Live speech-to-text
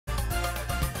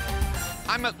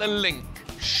I'm at the Linq.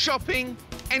 Shopping,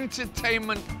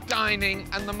 entertainment, dining,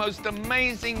 and the most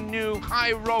amazing new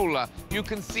high roller. You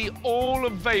can see all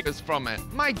of Vegas from it.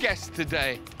 My guest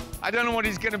today, I don't know what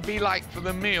he's going to be like for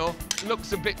the meal.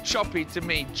 Looks a bit choppy to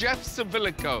me. Jeff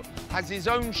Savilico has his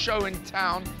own show in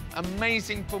town.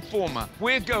 Amazing performer.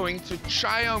 We're going to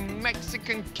Chayo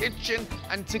Mexican Kitchen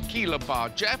and Tequila Bar.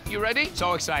 Jeff, you ready?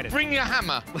 So excited. Bring your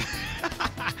hammer.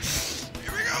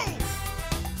 Here we go.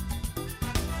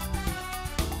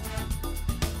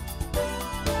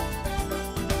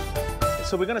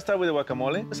 So we're gonna start with the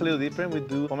guacamole. It's a little different. We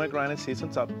do pomegranate seeds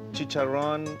on top,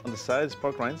 chicharron on the sides,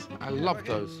 pork rinds. I love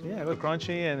those. Yeah, very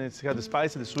crunchy, and it's got the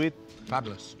spice and the sweet.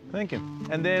 Fabulous. Thank you.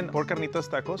 And then pork carnitas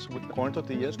tacos with corn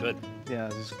tortillas. Good. Yeah,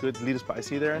 this is good. A little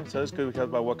spicy there, so it's good. We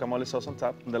have our guacamole sauce on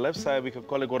top. On the left side, we could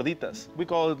call it gorditas. We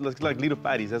call it like little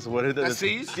fatties. That's what it is. That's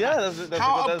these? Yeah, that's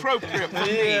how appropriate for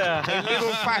me, Yeah. a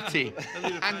little fatty.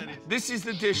 And this is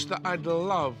the dish that I'd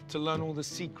love to learn all the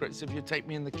secrets if you take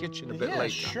me in the kitchen a bit later.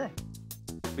 Sure.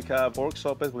 We have pork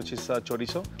sopes, which is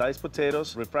chorizo, diced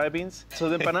potatoes, refried beans. So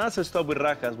the empanadas are stuffed with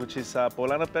rajas, which is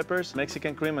poblano peppers,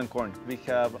 Mexican cream, and corn. We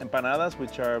have empanadas,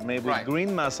 which are made with green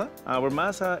masa. Our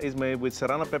masa is made with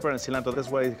serrano pepper and cilantro. That's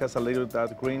why it has a little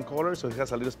that green color, so it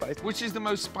has a little spice. Which is the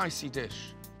most spicy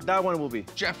dish? That one will be.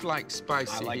 Jeff likes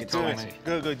spicy. I like it told too. me.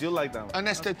 Good, good. You like that one.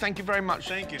 Ernesto, thank you very much.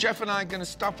 Thank you. Jeff and I are going to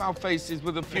stuff our faces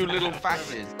with a few little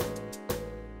fatties.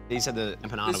 You said the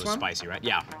empanada was one? spicy, right?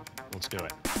 Yeah. Let's do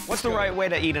it. What's the right way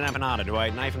to eat an empanada? Do I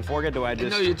knife and fork it? Do I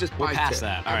just... No, you just We're bite past it.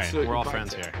 that. All right, Absolutely we're all bite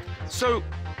friends it. here. So,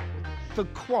 for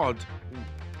Quad,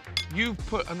 you've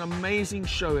put an amazing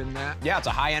show in there. Yeah, it's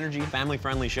a high-energy,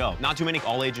 family-friendly show. Not too many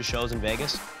all-ages shows in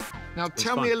Vegas. Now,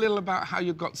 tell me a little about how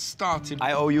you got started.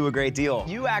 I owe you a great deal.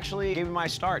 You actually gave me my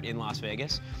start in Las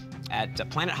Vegas at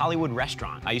Planet Hollywood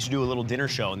Restaurant. I used to do a little dinner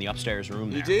show in the upstairs room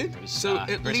there. You did? It was, So at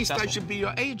very least I successful. should be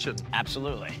your agent.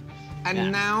 Absolutely. And Yeah,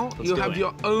 now let's you do have it.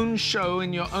 your own show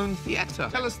in your own theater.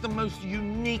 Tell us the most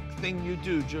unique thing you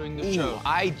do during the show.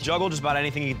 I juggle just about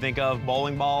anything you can think of.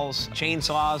 Bowling balls,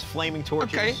 chainsaws, flaming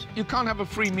torches. Okay, you can't have a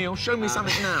free meal. Show me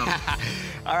something now.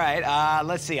 All right,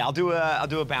 let's see. I'll do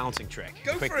a balancing trick.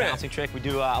 Go Quick for it. balancing trick. We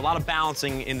do a lot of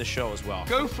balancing in the show as well.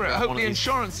 Go for it. I One hope of the these-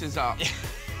 insurance is up.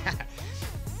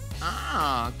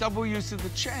 Ah, double use of the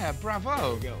chair.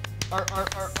 Bravo. Go.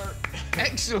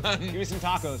 Excellent. Give me some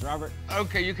tacos, Robert.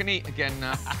 Okay, you can eat again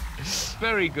now.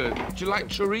 Very good. Do you like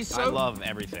chorizo? I love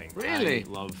everything. Really? I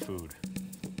love food.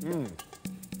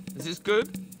 Is this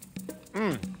good?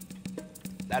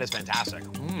 That is fantastic.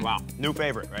 Wow. New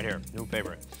favorite right here. New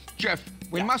favorite. Jeff,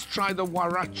 we must try the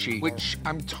huarache, which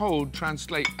I'm told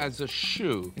translates as a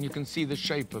shoe. And you can see the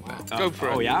shape of it. Go for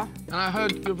it. Oh, yeah? And I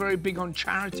heard you're very big on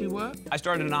charity work. I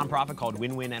started a nonprofit called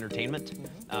Win-Win Entertainment.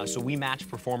 So we match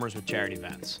performers with charity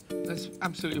events. That's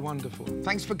absolutely wonderful.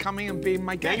 Thanks for coming and being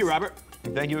my guest. Thank you, Robert.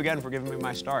 And thank you again for giving me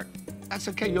my start. That's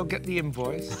okay, you'll get the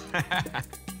invoice.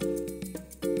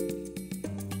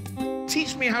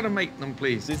 Teach me how to make them,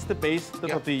 please. This is the base, the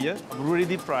tortilla. We really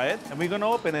deep fry it, and we're gonna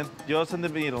open it just in the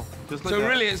middle, just like So that.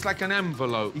 really, it's like an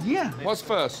envelope. Yeah. What's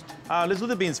first? Let's do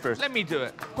the beans first. Let me do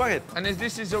it. Go ahead. And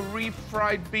this is a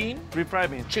refried bean?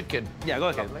 Refried beans. Chicken. Yeah, go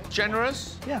ahead.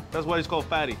 Generous? Yeah, that's why it's called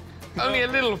fatty. Only a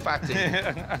little fatty.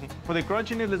 For the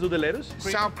crunchiness, let's do the lettuce.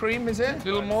 Sour cream, is it? A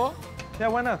little more? Yeah,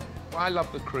 why not? Well, I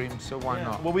love the cream, so why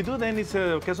not? What we do then is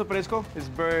queso fresco. It's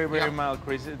very, very mild,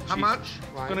 crazy. How much?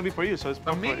 It's gonna be for you, so it's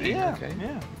For me? Yeah, Okay.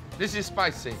 yeah. This is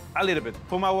spicy. A little bit.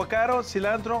 For my avocado,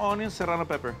 cilantro, onion, serrano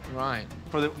pepper. Right.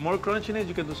 For the more crunchiness,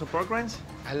 you can do some pork rinds.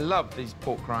 I love these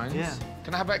pork rinds. Yeah.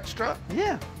 Can I have extra?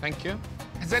 Yeah. Thank you.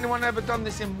 Has anyone ever done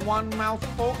this in one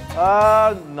mouthful?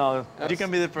 No. You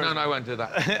can be the first. No, I won't do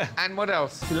that. And what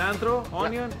else? Cilantro,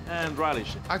 onion, and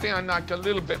relish. I think I like a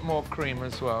little bit more cream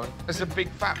as well. It's a big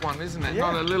fat one, isn't it? Yeah.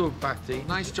 Not a little fatty.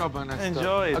 Nice job, Ernesto.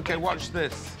 Enjoy it. Okay, watch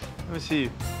this. Let me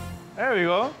see. There we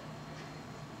go.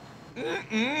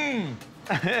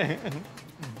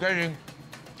 Getting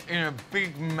in a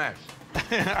big mess.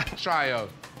 Chayo,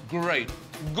 great.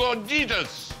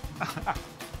 Gorditas.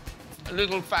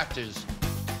 Little fatties.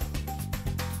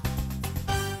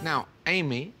 Now,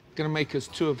 Amy gonna make us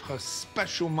two of her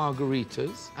special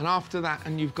margaritas, and after that,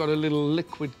 and you've got a little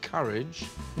liquid courage,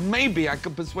 maybe I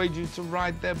could persuade you to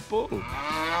ride their bull.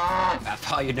 I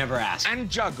thought you'd never ask. And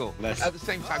juggle at the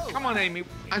same time. Come on, Amy.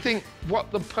 I think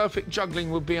what the perfect juggling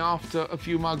would be after a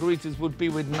few margaritas would be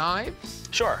with knives,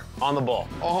 Sure, on the bull.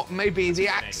 or maybe the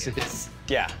axes.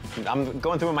 Yeah, I'm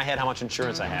going through in my head how much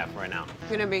insurance I have right now. I'm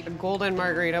gonna make a golden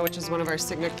margarita, which is one of our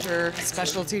signature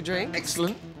specialty drinks.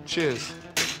 Excellent. Cheers.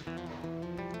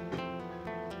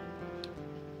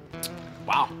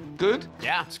 Wow. Good?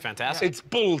 Yeah, it's fantastic. It's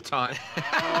bull time.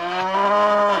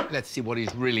 Let's see what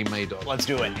he's really made of. Let's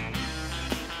do it.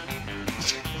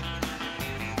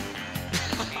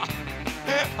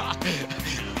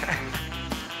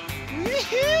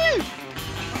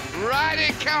 Ride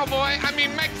it, cowboy. I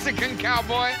mean, Mexican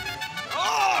cowboy.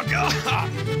 Oh,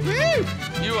 God!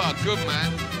 You are good,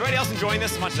 man. Everybody else enjoying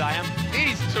this as much as I am?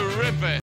 He's terrific.